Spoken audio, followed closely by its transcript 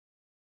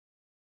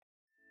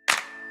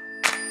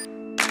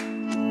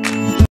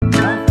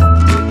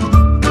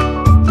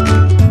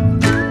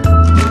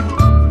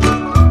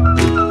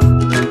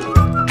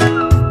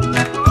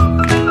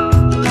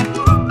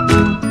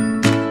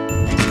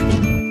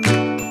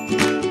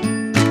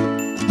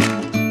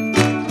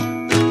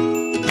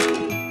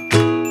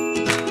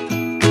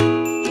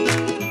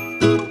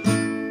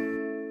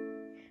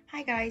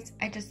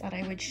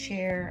would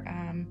share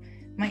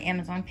my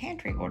Amazon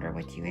pantry order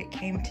with you. It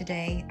came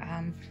today.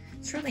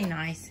 It's really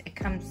nice. It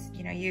comes,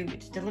 you know,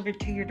 it's delivered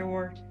to your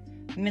door,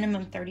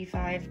 minimum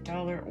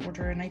 $35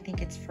 order, and I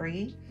think it's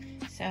free.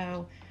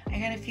 So I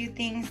got a few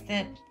things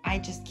that I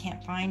just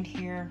can't find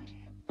here,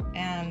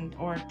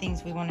 or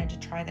things we wanted to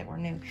try that were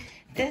new.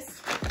 This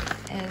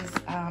is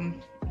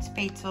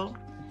Spätzle,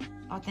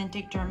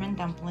 authentic German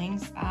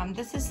dumplings.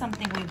 This is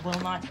something we will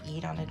not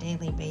eat on a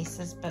daily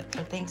basis, but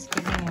for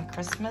Thanksgiving and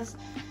Christmas,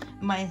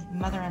 my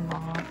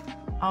mother-in-law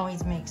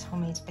always makes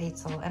homemade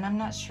Spätzle, and I'm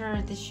not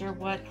sure this year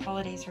what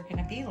holidays are going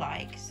to be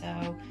like,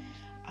 so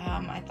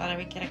I thought I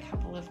would get a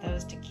couple of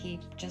those to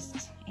keep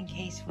just in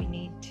case we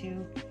need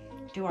to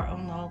do our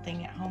own little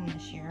thing at home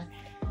this year.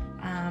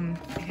 I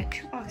got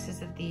 2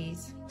 boxes of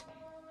these.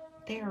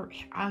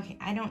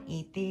 I don't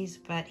eat these,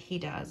 but he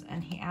does,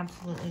 and he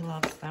absolutely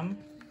loves them.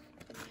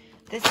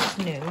 This is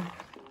new.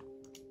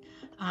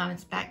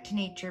 It's Back to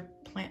Nature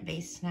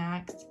plant-based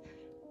snacks,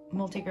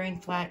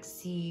 multigrain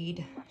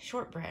flaxseed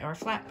shortbread or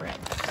flatbread.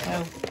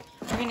 So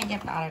we're gonna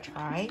give that a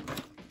try.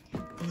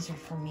 These are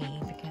for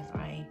me because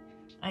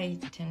I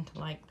tend to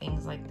like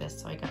things like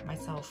this, so I got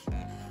myself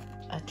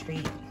a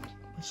treat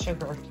with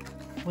sugar,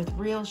 with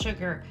real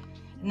sugar.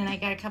 And then I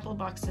got a couple of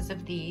boxes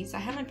of these. I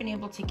haven't been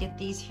able to get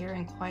these here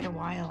in quite a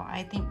while.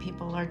 I think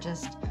people are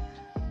just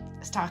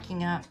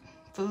stocking up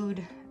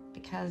food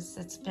because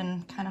it's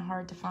been kind of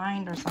hard to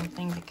find or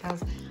something,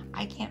 because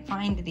I can't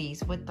find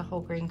these with the whole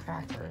grain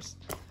crackers.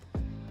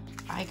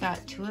 I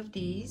got 2 of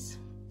these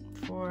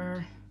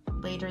for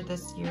later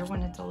this year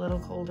when it's a little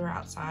colder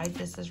outside.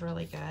 This is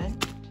really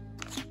good.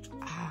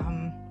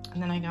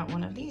 And then I got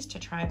 1 of these to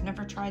try. I've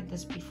never tried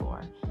this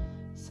before,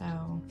 so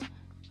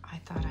I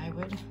thought I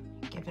would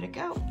give it a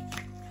go.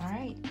 All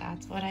right,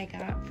 that's what I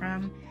got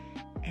from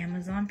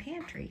Amazon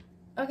Pantry.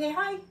 Okay,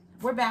 hi,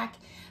 we're back.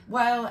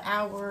 While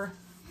our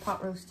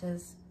pot roast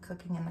is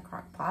cooking in the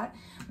crock pot,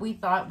 we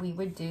thought we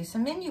would do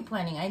some menu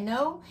planning. I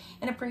know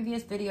in a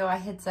previous video I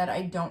had said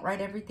I don't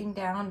write everything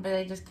down, but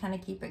I just kind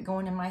of keep it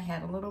going in my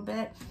head a little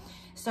bit.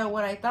 So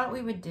what I thought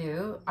we would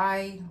do,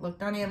 I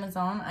looked on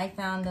Amazon, I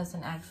found us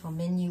an actual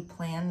menu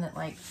plan that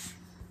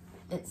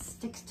it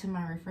sticks to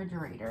my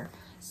refrigerator.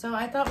 So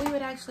I thought we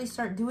would actually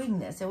start doing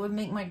this. It would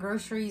make my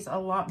groceries a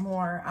lot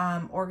more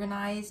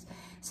organized.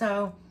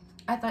 So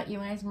I thought you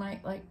guys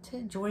might like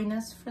to join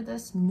us for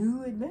this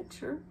new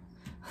adventure.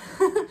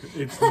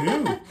 It's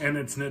new and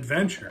it's an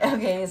adventure.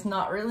 Okay, it's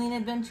not really an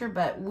adventure,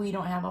 but we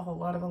don't have a whole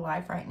lot of a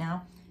life right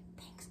now,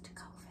 thanks to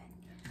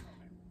COVID.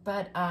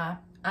 But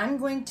I'm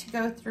going to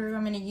go through,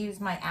 I'm going to use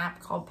my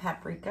app called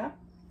Paprika,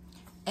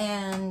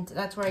 and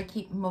that's where I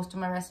keep most of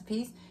my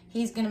recipes.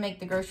 He's going to make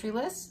the grocery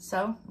list,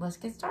 so let's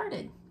get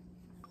started.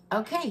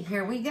 Okay,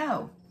 here we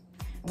go.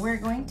 We're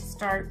going to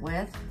start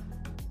with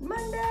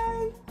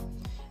Monday.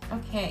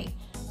 Okay,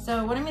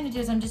 so what I'm going to do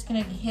is I'm just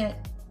going to hit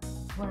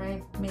where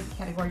I made the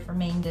category for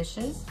main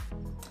dishes,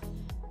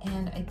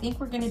 and I think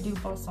we're going to do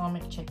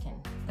balsamic chicken.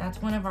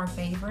 That's one of our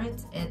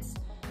favorites. It's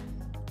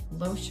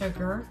low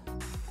sugar.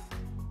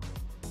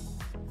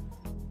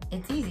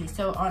 It's easy.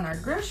 So on our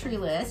grocery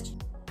list,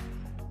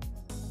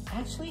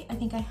 actually, I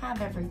think I have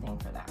everything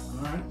for that one.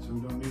 All right, so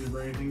we don't need to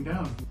write anything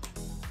down.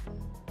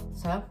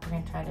 So we're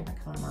gonna try a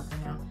different color marker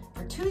now.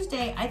 For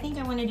Tuesday, I think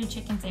I wanna do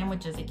chicken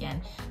sandwiches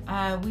again.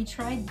 We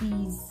tried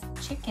these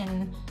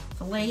chicken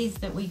fillets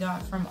that we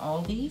got from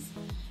Aldi's,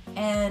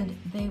 and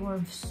they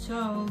were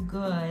so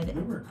good.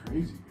 They were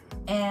crazy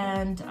good.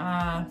 And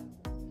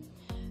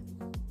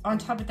on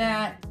top of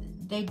that,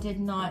 they did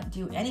not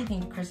do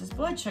anything to Chris's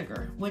blood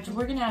sugar, which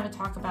we're gonna have a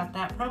talk about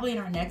that probably in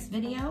our next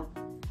video.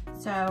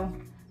 So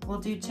we'll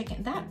do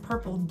chicken. That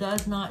purple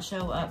does not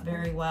show up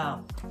very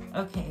well.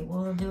 Okay,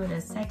 we'll do it a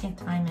second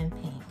time in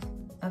pink.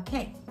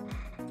 Okay.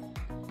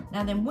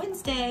 Now then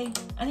Wednesday,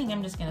 I think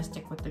I'm just gonna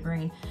stick with the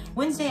green.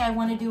 Wednesday, I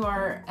wanna do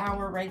our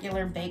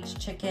regular baked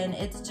chicken.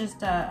 It's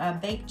just a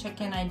baked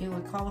chicken I do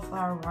with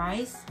cauliflower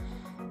rice.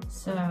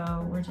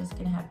 So we're just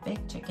gonna have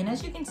baked chicken.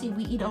 As you can see,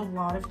 we eat a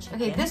lot of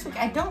chicken. Okay, this week,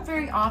 I don't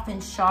very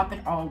often shop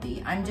at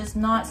Aldi. I'm just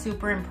not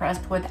super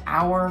impressed with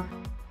our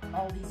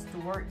Aldi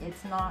store.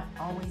 It's not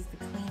always the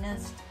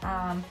cleanest,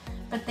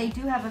 but they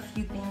do have a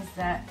few things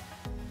that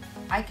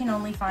I can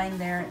only find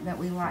there that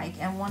we like,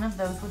 and one of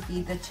those would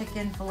be the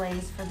chicken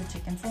fillets for the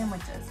chicken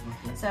sandwiches.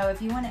 Okay. So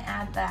if you want to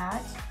add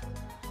that,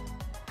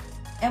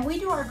 and we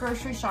do our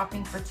grocery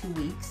shopping for 2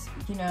 weeks,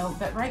 you know,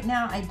 but right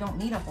now I don't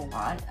need a whole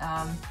lot.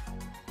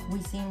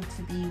 We seem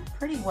to be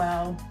pretty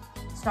well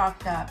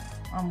stocked up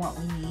on what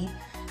we need.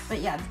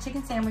 But yeah, the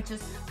chicken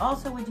sandwiches.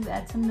 Also, would you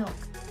add some milk?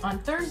 On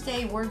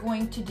Thursday, we're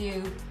going to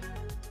do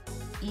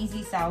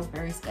easy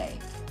Salisbury steak.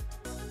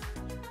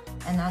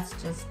 And that's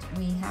just,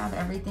 we have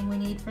everything we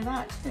need for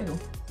that too.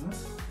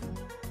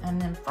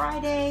 And then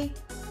Friday,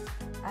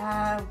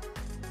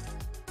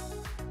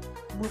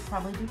 we'll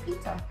probably do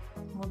pizza.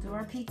 We'll do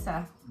our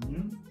pizza.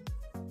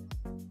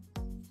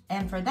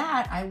 And for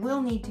that, I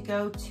will need to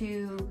go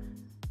to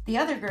the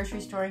other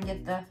grocery store and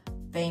get the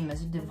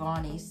famous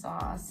Divani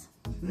sauce.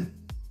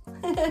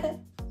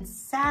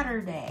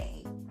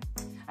 Saturday,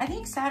 I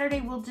think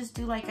Saturday we'll just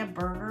do like a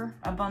burger,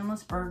 a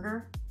bunless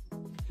burger.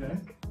 Okay.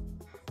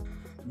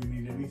 You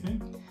need anything?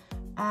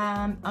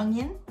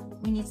 Onion.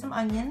 We need some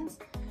onions.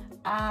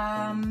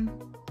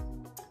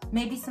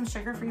 Maybe some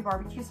sugar-free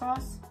barbecue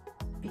sauce,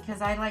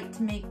 because I like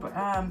to make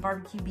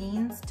barbecue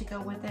beans to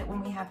go with it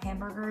when we have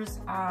hamburgers.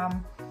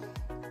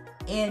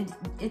 And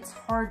it's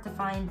hard to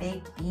find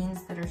baked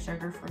beans that are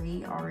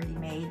sugar-free already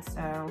made,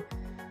 so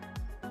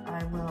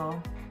I will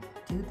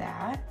do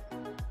that.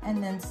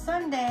 And then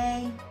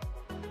Sunday,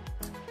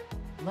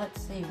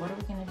 let's see, what are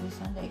we gonna do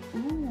Sunday?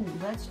 Ooh,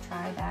 let's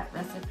try that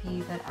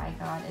recipe that I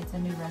got. It's a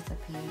new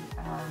recipe.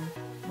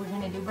 We're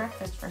gonna do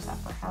breakfast for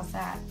supper. How's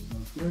that?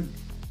 Sounds good.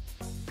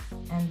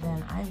 And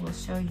then I will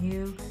show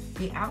you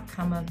the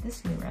outcome of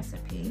this new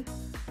recipe,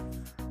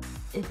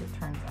 if it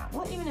turns out.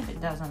 Well, even if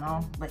it doesn't,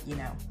 I'll let you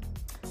know.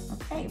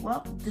 Okay,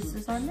 well, this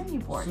is our menu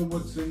board. So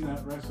what's in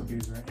that recipe?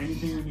 Is there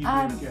anything we need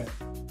to get?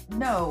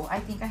 No, I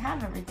think I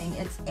have everything.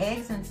 It's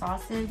eggs and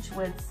sausage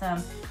with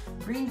some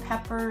green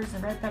peppers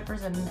and red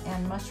peppers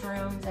and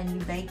mushrooms, and you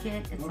bake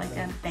it. It's like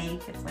a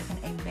bake. It's like an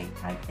egg bake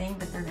type thing,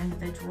 but they're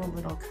individual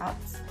little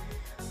cups.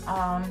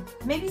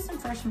 Maybe some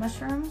fresh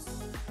mushrooms.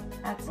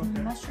 Add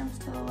some mushrooms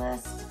to the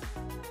list.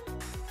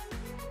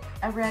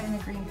 A red and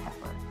a green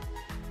pepper.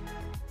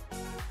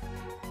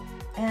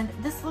 And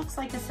this looks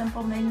like a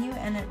simple menu,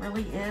 and it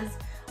really is.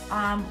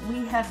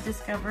 We have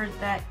discovered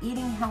that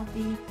eating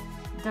healthy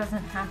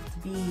doesn't have to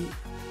be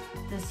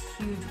this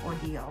huge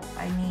ordeal.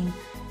 I mean,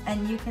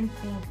 and you can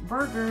think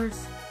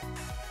burgers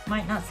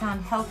might not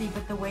sound healthy,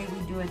 but the way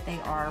we do it, they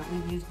are.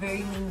 We use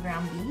very lean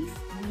ground beef.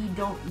 We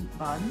don't eat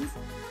buns.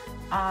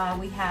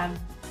 We have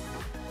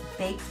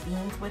baked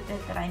beans with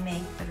it that I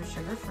make that are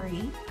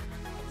sugar-free.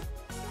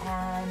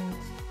 And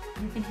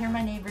you can hear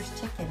my neighbor's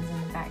chickens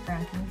in the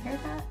background. Can you hear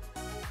that?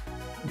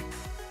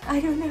 I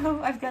don't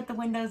know. I've got the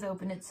windows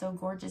open. It's so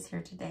gorgeous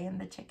here today, and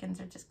the chickens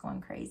are just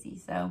going crazy.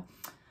 So,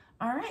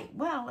 all right.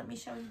 Well, let me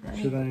show you the...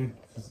 Should I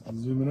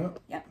zoom it up?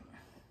 Yep.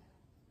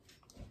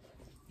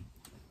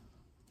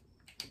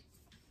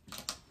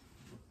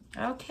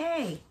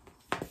 Okay.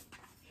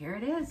 Here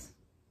it is.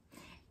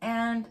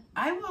 And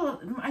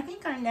I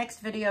think our next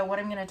video, what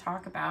I'm going to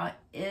talk about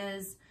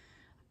is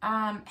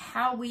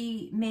how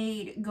we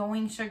made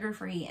going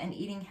sugar-free and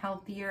eating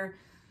healthier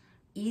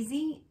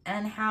easy,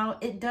 and how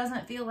it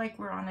doesn't feel like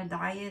we're on a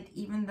diet,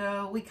 even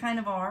though we kind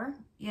of are.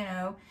 You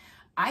know,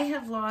 I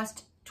have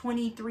lost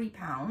 23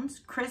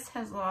 pounds. Chris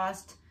has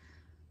lost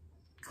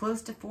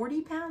close to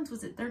 40 pounds.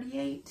 Was it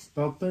 38?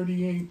 About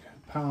 38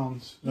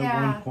 pounds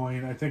at one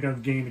point. I think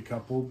I've gained a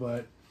couple,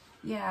 but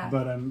yeah.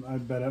 But I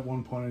bet at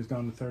one point I was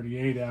down to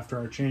 38 after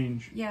our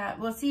change. Yeah.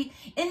 Well, see,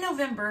 in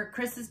November,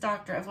 Chris's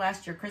doctor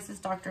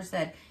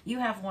said, you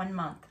have 1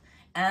 month.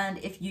 And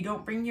if you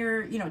don't bring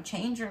your,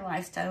 change your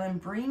lifestyle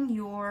and bring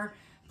your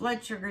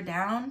blood sugar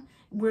down,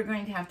 we're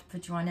going to have to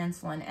put you on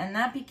insulin. And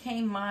that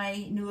became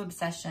my new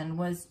obsession,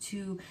 was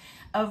to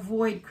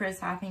avoid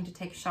Chris having to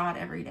take a shot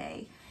every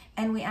day.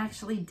 And we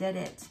actually did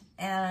it.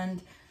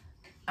 And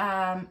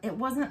it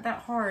wasn't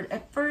that hard.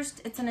 At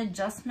first, it's an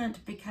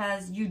adjustment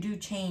because you do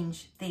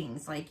change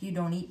things. Like, you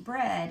don't eat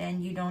bread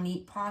and you don't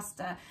eat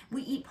pasta.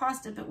 We eat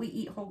pasta, but we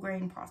eat whole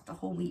grain pasta,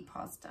 whole wheat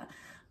pasta.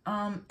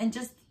 And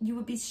just, you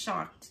would be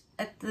shocked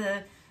at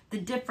the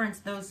difference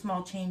those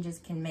small changes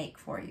can make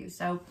for you.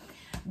 So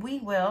we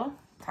will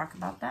talk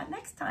about that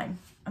next time.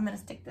 I'm going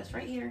to stick this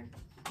right here.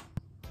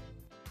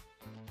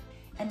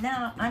 And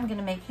now I'm going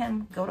to make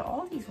him go to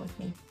Aldi's with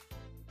me.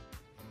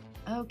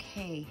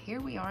 Okay, here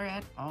we are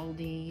at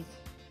Aldi's.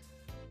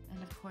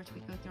 And of course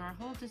we go through our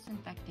whole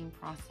disinfecting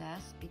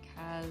process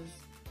because,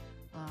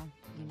 well,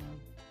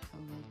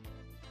 COVID.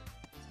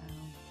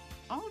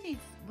 So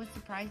Aldi's was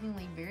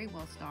surprisingly very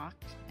well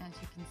stocked. As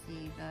you can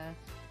see,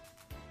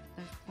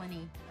 there's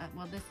plenty.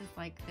 Well, this is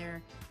like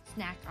their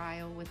snack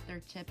aisle with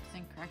their chips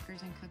and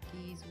crackers and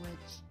cookies,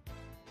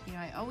 which,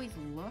 I always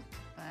look,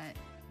 but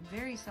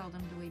very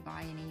seldom do we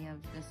buy any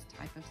of this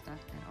type of stuff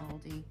at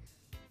Aldi.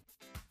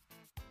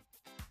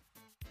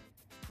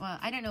 Well,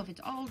 I don't know if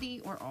it's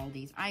Aldi or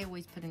Aldi's. I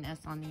always put an S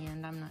on the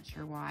end. I'm not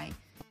sure why.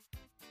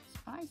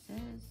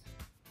 Spices.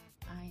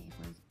 I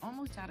was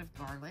almost out of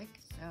garlic,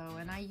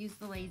 and I use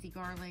the lazy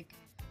garlic.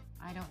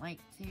 I don't like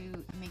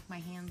to make my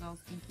hands all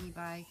stinky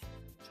by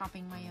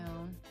chopping my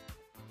own.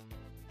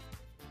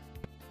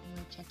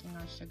 We're checking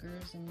our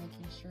sugars and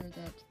making sure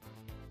that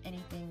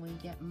anything we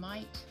get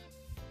might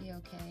be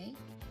okay.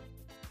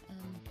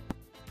 And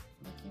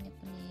looking at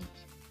the meat.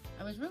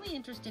 I was really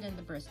interested in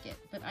the brisket,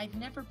 but I've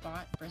never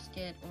bought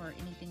brisket or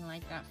anything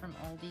like that from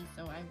Aldi,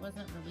 so I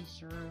wasn't really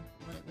sure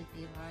what it would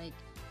be like.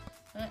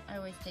 But I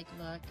always take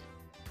a look.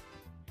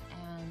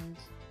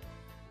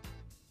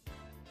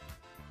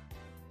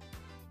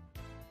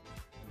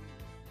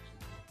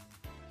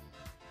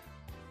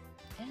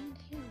 And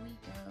here we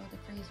go, the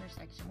freezer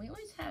section. We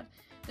always have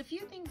the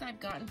few things I've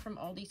gotten from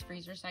Aldi's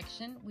freezer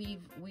section,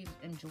 we've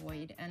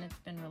enjoyed, and it's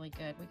been really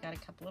good. We got a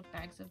couple of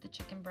bags of the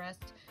chicken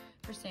breast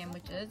for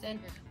sandwiches, and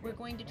we're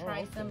going to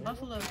try some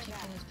buffalo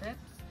chicken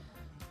strips.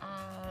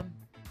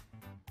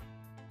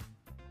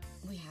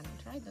 We haven't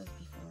tried those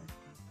before.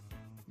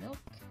 milk.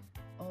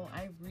 Oh,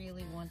 I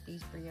really want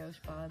these brioche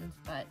buns,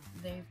 but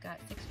they've got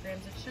 6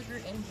 grams of sugar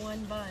in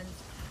one bun.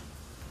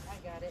 I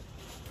got it.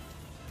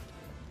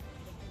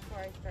 Before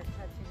I start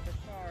touching the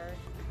car.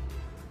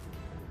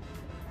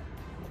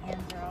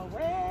 Hands are all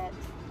wet.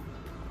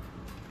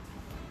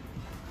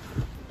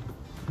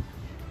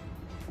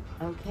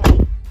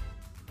 Okay.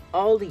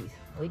 Aldi's.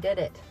 We did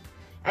it.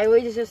 I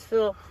always just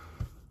feel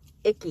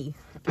icky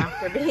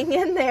after being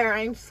in there.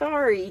 I'm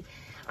sorry.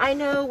 I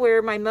know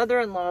where my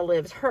mother-in-law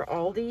lives. Her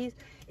Aldi's.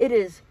 It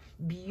is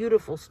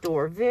beautiful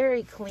store.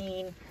 Very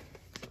clean.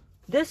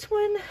 This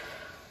one,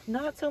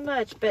 not so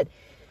much. But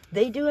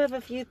they do have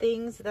a few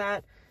things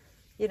that,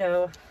 you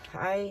know,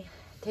 I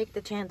take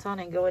the chance on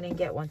and go in and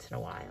get once in a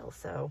while.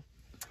 So.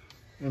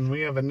 And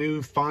we have a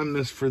new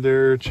fondness for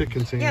their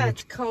chicken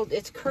sandwich. Yeah,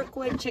 it's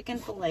Kirkwood chicken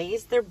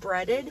fillets. They're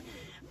breaded,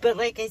 but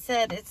like I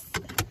said,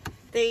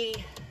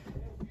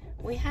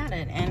 we had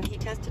it, and he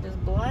tested his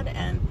blood,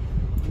 and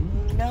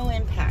no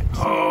impact.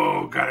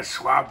 Oh, gotta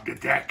swab the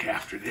deck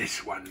after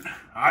this one.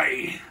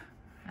 I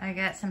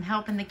got some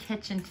help in the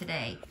kitchen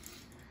today.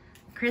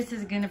 Chris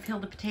is gonna peel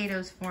the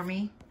potatoes for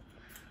me.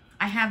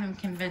 I have him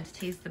convinced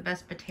he's the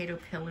best potato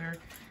peeler,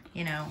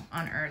 you know,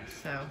 on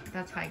earth, so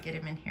that's how I get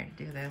him in here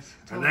to do this.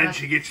 and then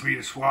she gets me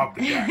to swab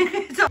the deck.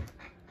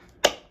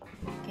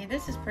 Okay,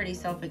 this is pretty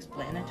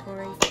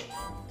self-explanatory.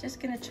 Just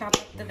gonna chop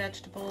up the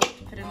vegetables,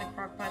 put in the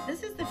crock pot.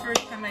 This is the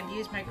first time I've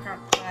used my crock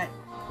pot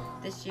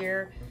this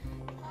year.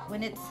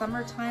 When it's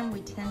summertime,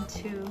 we tend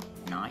to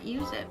not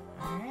use it.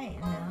 All right,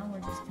 and now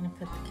we're just gonna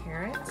put the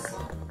carrots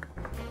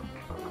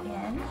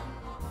in.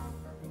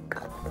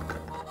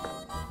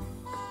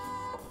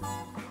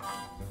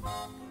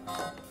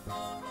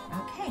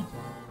 Okay.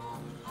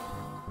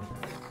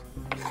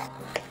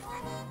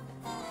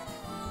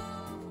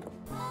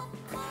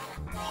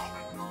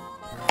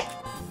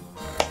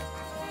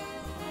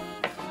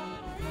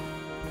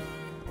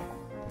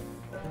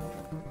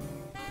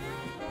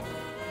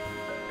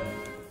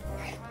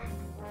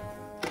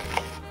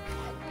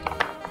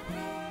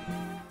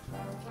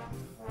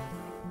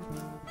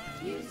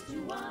 Used to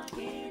walk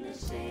in the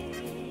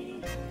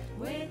shade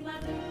with my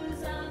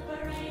blues on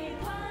parade.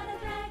 What a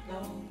drag,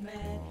 oh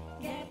man,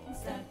 getting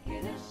stuck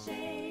in the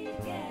shade.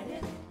 Get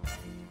it?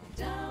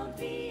 Don't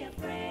be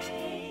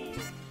afraid.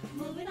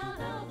 Moving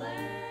on over,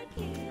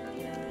 kill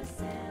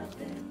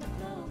yourself in the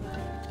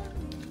clover.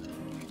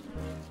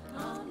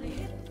 Only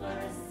it for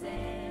a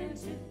cent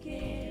who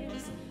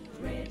cares?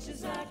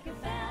 Riches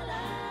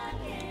Rockefeller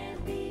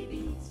can't be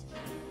beat.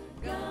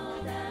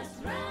 Gold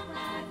dust round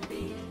my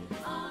feet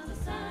on the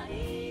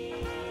sunny.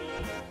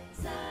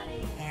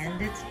 And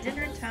it's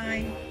dinner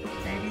time.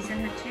 Daddy's in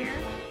her chair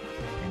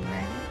and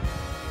ready.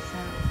 So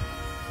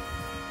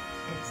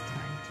it's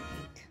time to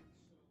eat.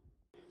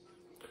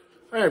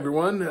 Hi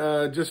everyone,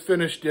 just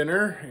finished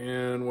dinner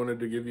and wanted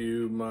to give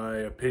you my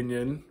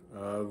opinion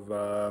of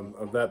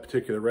that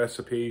particular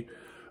recipe.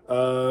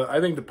 I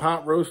think the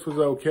pot roast was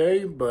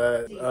okay,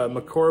 but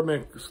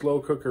McCormick slow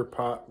cooker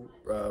pot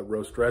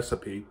roast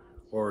recipe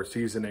or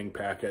seasoning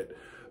packet,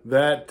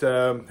 that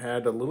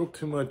had a little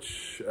too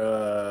much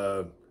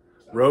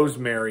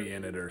rosemary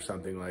in it or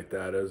something like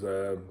that. As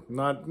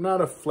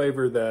not a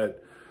flavor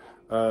that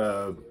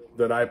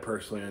that I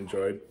personally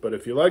enjoyed. But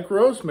if you like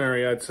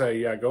rosemary, I'd say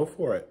yeah, go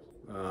for it.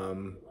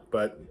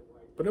 But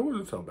it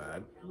wasn't so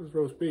bad. It was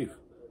roast beef.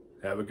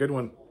 Have a good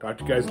one. Talk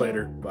to you guys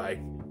later.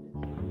 Bye.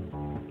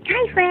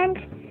 Hi friends,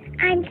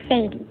 I'm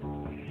Sadie,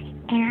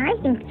 and I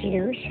think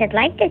you should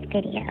like this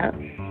video.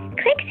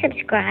 Click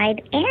subscribe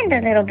and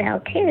the little bell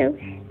too.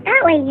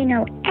 That way you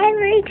know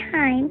every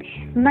time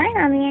my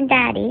mommy and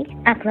daddy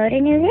upload a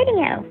new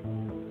video.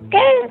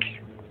 Thanks!